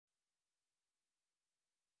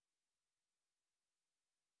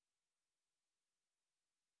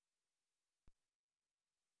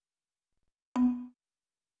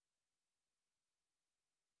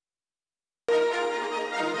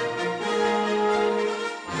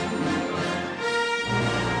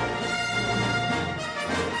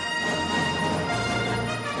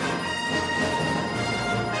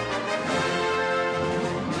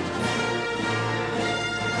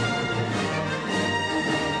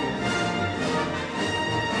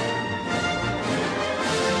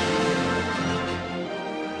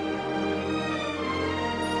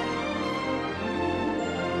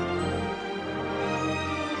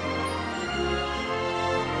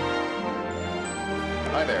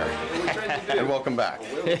Hi there, and welcome back.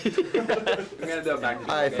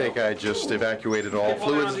 I think I just evacuated all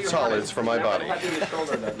fluids and solids from my body.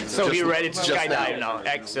 So you're ready to skydive now?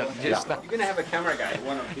 Excellent. Yeah. You're gonna have a camera guy.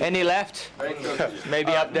 Any left?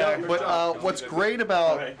 Maybe up there. No, but what's great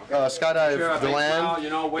about Skydive the Land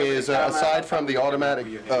is aside from the automatic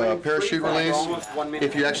parachute release,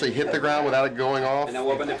 if you actually hit the ground without it going off,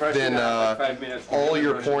 then all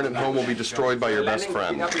your porn at home will be destroyed by your best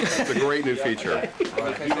friend. It's a great new feature.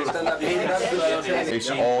 Takes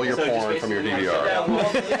all your porn from your DVR.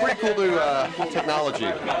 Pretty cool new technology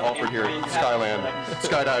offered here at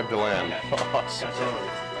Skydive the Land. Awesome.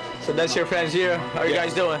 So that's your friends here. How are you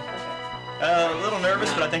guys doing? A little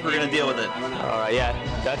nervous, but I think we're going to deal with it. All right, yeah,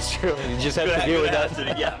 that's true. You just have to deal with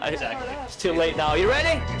that. Yeah, exactly. It's too late now. You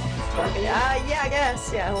ready? Yeah, I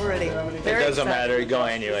guess. Yeah, we're ready. It doesn't matter. You go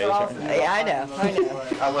anyways. Yeah, I know.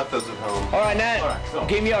 I left those at home. All right, Nat,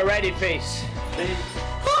 give me a ready face.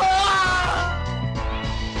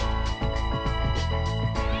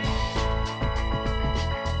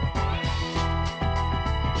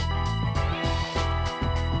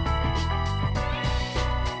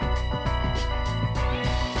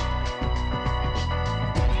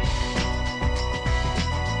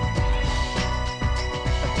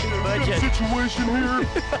 Situation here.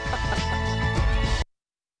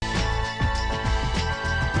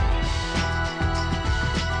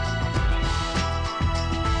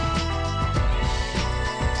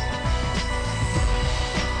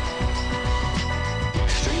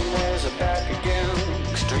 Extreme ways are back again,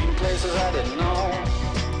 extreme places I didn't know.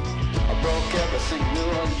 I broke everything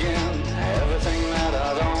new again, everything that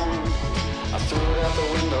I'd owned. I threw it out the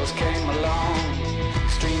windows, came along.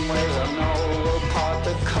 Extreme ways I know will part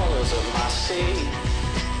the colors of my sea.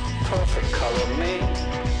 Perfect color me.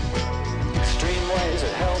 Extreme ways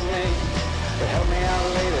that help me out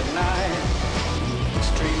late at night.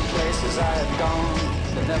 Extreme places I had gone,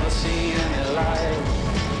 but never seen any light.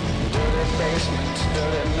 Dirty basements,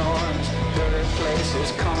 dirty noise, dirty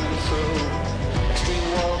places coming through. Extreme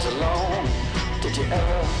worlds alone, did you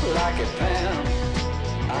ever like it then?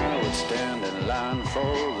 I would stand in line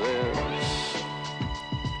for this.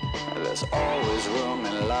 There's always room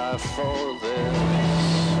in life for this.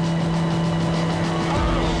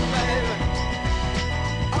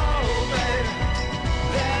 Oh baby,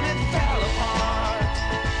 then it fell apart,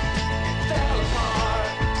 fell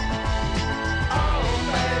apart. Oh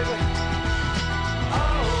baby,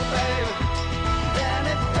 then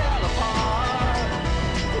it fell apart,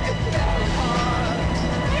 it fell apart.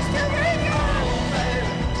 Mr. Ringo!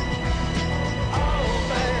 Oh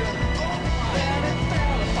baby, then it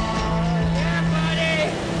fell apart. Yeah, buddy!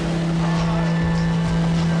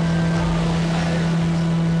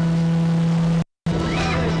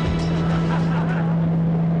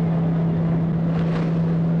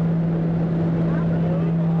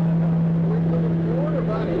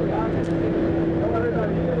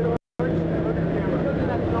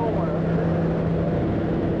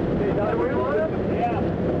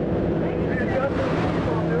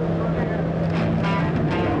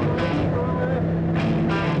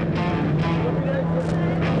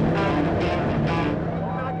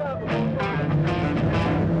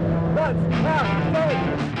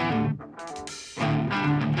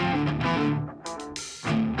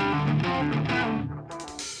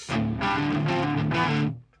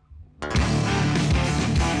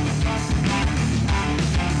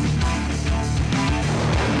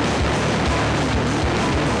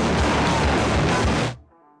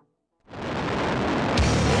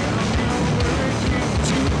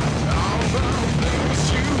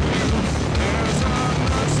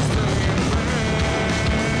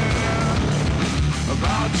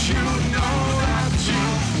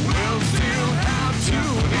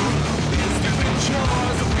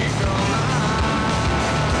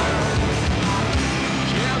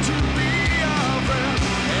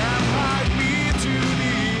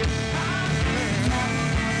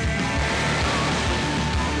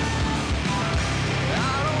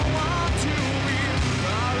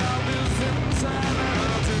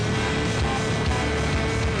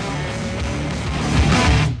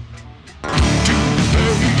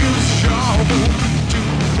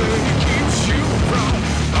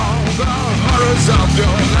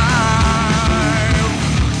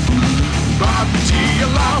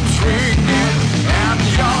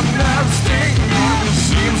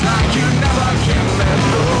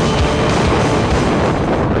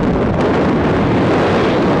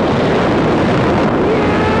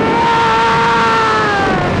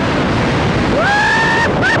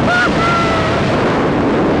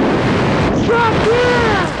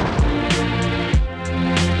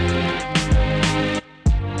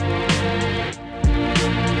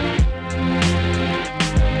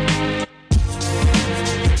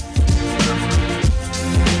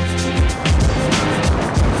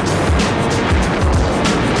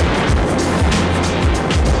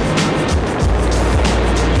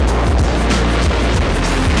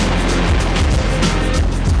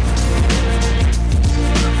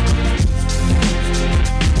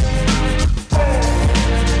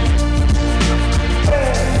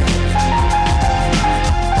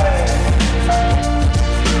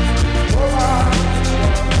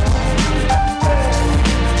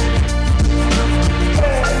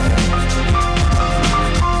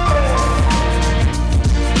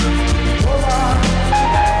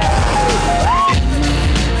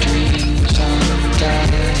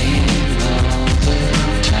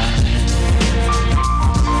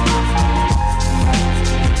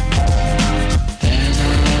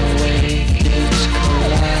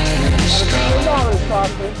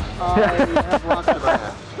 have rocks in my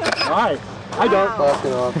hat. Why? I don't.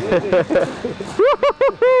 Busting off.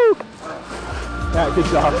 Yeah, good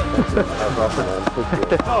job.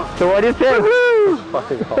 So what do you think?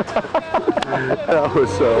 Fucking awesome. That was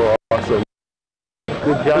so awesome.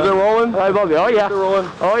 Good job. Is it rolling? I love it. Oh yeah. Is it rolling?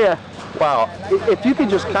 Oh yeah. Wow. If you could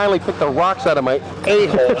just kindly pick the rocks out of my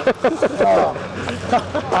a-hole.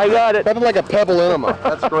 I got it. Nothing like a pebble enema.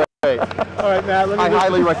 That's great. All right, Matt. I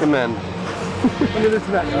highly recommend. Look at this,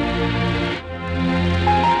 Matt.